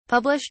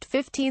Published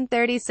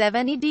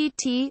 1537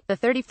 EDT, the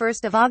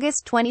 31st of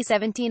August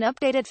 2017.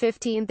 Updated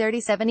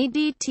 1537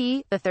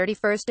 EDT, the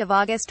 31st of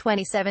August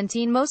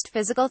 2017. Most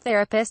physical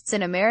therapists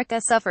in America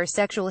suffer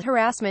sexual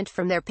harassment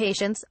from their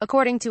patients,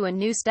 according to a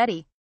new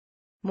study.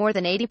 More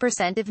than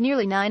 80% of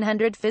nearly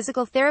 900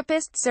 physical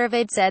therapists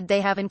surveyed said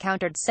they have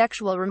encountered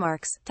sexual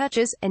remarks,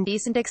 touches,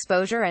 indecent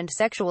exposure and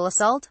sexual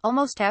assault.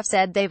 Almost half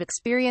said they've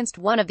experienced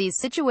one of these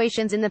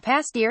situations in the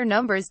past year,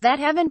 numbers that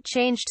haven't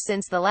changed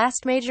since the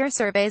last major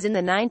surveys in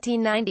the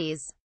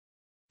 1990s.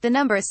 The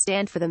numbers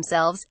stand for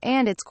themselves,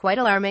 and it's quite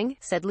alarming,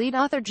 said lead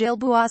author Jill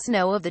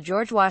Boissonnault of the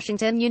George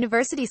Washington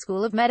University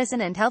School of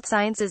Medicine and Health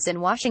Sciences in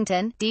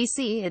Washington,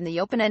 D.C. In the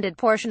open-ended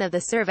portion of the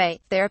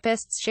survey,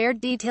 therapists shared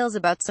details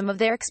about some of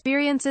their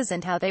experiences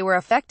and how they were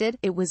affected.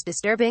 It was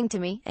disturbing to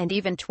me, and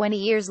even 20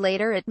 years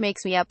later it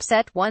makes me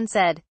upset, one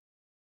said.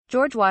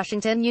 George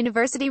Washington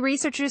University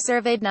researchers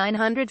surveyed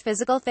 900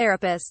 physical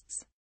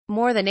therapists.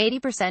 More than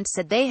 80%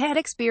 said they had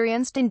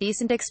experienced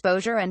indecent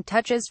exposure and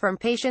touches from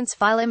patients.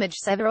 File image.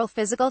 Several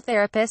physical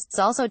therapists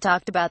also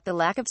talked about the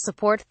lack of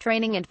support,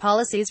 training and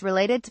policies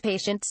related to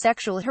patient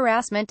sexual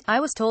harassment. I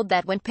was told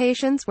that when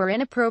patients were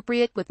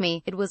inappropriate with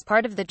me, it was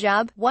part of the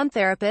job, one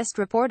therapist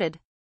reported.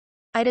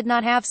 I did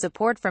not have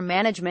support from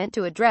management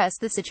to address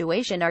the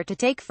situation or to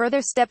take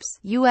further steps.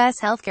 U.S.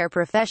 healthcare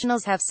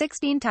professionals have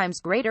 16 times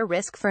greater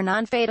risk for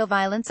non-fatal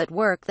violence at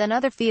work than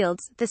other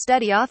fields, the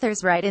study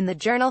authors write in the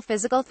journal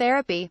Physical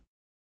Therapy.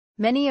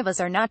 Many of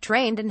us are not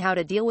trained in how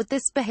to deal with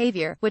this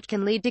behavior, which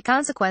can lead to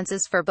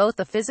consequences for both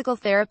the physical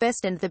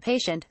therapist and the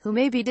patient, who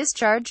may be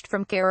discharged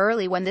from care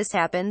early when this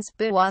happens,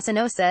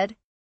 Boissonnault said.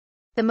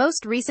 The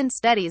most recent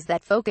studies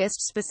that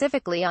focused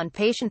specifically on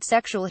patient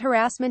sexual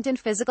harassment in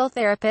physical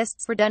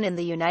therapists were done in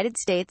the United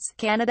States,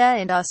 Canada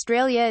and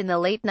Australia in the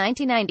late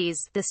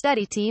 1990s, the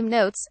study team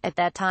notes. At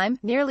that time,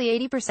 nearly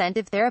 80%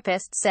 of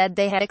therapists said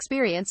they had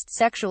experienced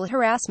sexual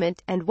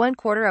harassment, and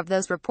 1/4 of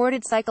those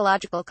reported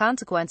psychological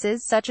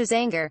consequences such as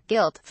anger,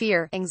 guilt,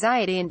 fear,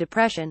 anxiety and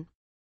depression.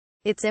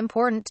 It's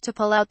important to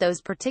pull out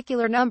those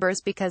particular numbers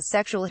because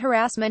sexual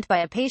harassment by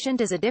a patient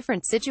is a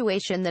different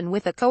situation than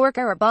with a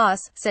coworker or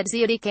boss, said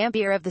Ziadi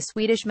Campier of the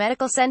Swedish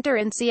Medical Center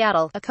in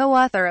Seattle, a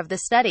co-author of the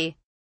study.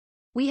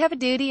 We have a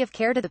duty of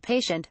care to the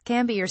patient,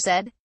 Campier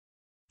said.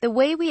 The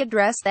way we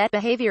address that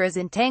behavior is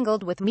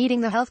entangled with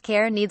meeting the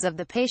healthcare needs of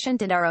the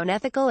patient and our own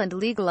ethical and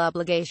legal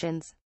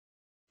obligations.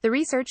 The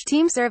research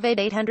team surveyed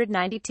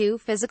 892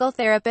 physical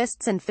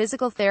therapists and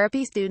physical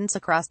therapy students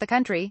across the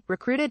country,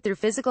 recruited through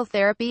physical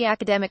therapy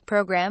academic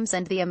programs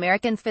and the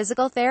American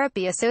Physical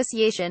Therapy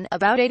Association.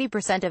 About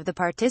 80% of the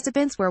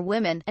participants were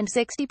women, and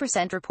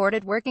 60%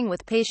 reported working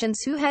with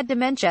patients who had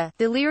dementia,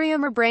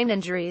 delirium or brain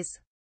injuries.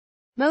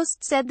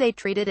 Most said they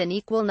treated an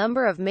equal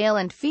number of male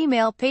and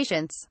female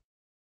patients.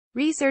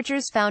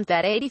 Researchers found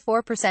that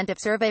 84% of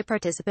survey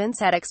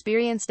participants had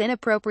experienced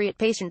inappropriate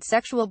patient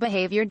sexual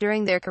behavior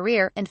during their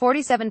career, and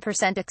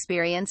 47%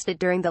 experienced it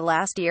during the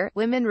last year.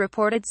 Women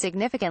reported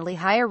significantly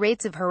higher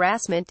rates of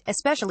harassment,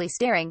 especially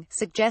staring,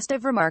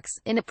 suggestive remarks,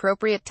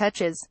 inappropriate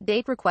touches,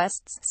 date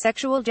requests,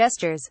 sexual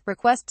gestures,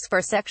 requests for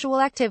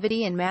sexual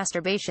activity and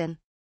masturbation.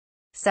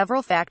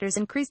 Several factors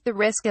increased the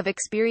risk of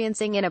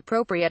experiencing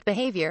inappropriate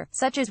behavior,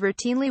 such as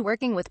routinely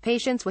working with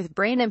patients with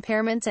brain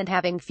impairments and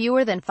having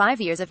fewer than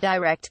 5 years of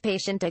direct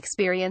patient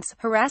experience.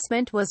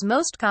 Harassment was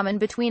most common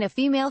between a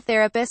female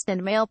therapist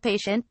and male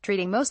patient.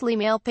 Treating mostly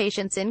male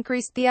patients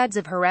increased the odds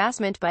of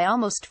harassment by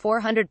almost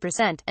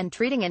 400%, and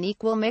treating an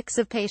equal mix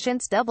of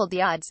patients doubled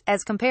the odds,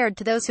 as compared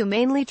to those who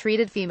mainly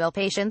treated female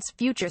patients.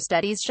 Future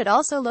studies should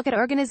also look at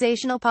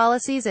organizational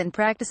policies and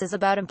practices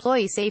about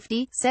employee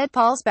safety, said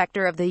Paul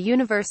Spector of the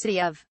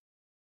University of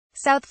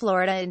South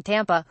Florida in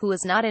Tampa, who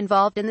was not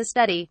involved in the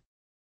study.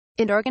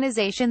 In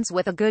organizations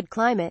with a good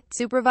climate,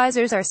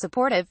 supervisors are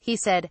supportive, he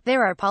said.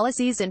 There are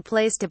policies in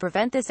place to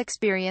prevent this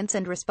experience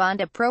and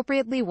respond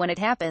appropriately when it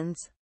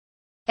happens.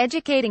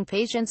 Educating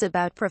patients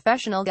about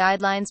professional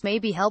guidelines may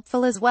be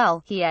helpful as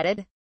well, he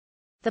added.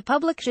 The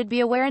public should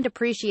be aware and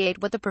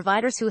appreciate what the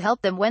providers who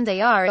help them when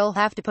they are ill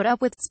have to put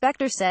up with,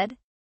 Spector said.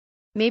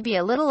 Maybe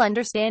a little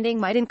understanding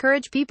might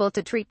encourage people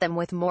to treat them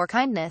with more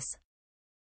kindness.